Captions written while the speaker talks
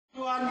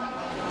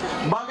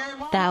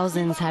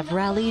Thousands have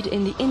rallied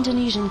in the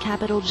Indonesian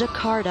capital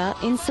Jakarta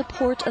in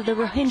support of the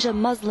Rohingya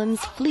Muslims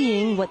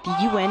fleeing what the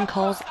UN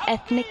calls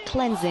ethnic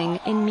cleansing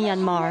in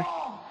Myanmar.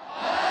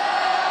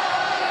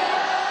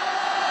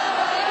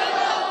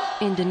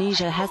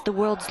 Indonesia has the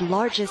world's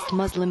largest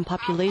Muslim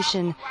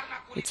population.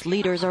 Its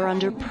leaders are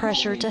under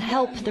pressure to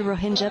help the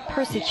Rohingya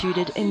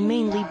persecuted in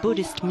mainly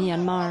Buddhist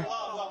Myanmar.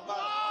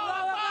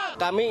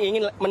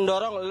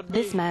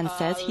 This man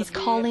says he's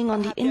calling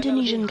on the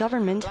Indonesian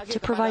government to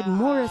provide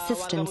more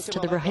assistance to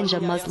the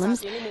Rohingya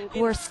Muslims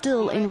who are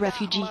still in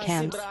refugee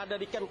camps.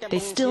 They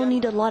still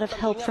need a lot of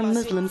help from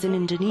Muslims in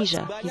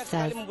Indonesia, he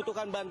says.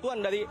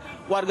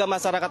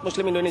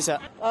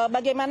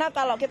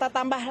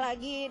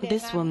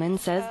 This woman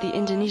says the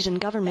Indonesian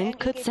government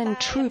could send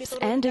troops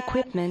and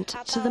equipment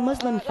to the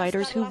Muslim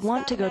fighters who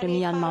want to go to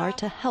Myanmar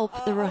to help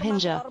the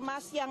Rohingya.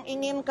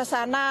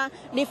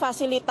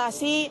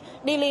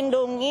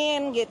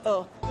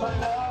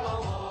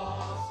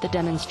 The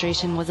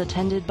demonstration was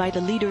attended by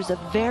the leaders of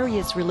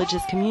various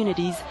religious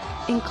communities,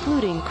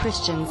 including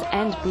Christians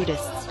and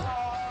Buddhists.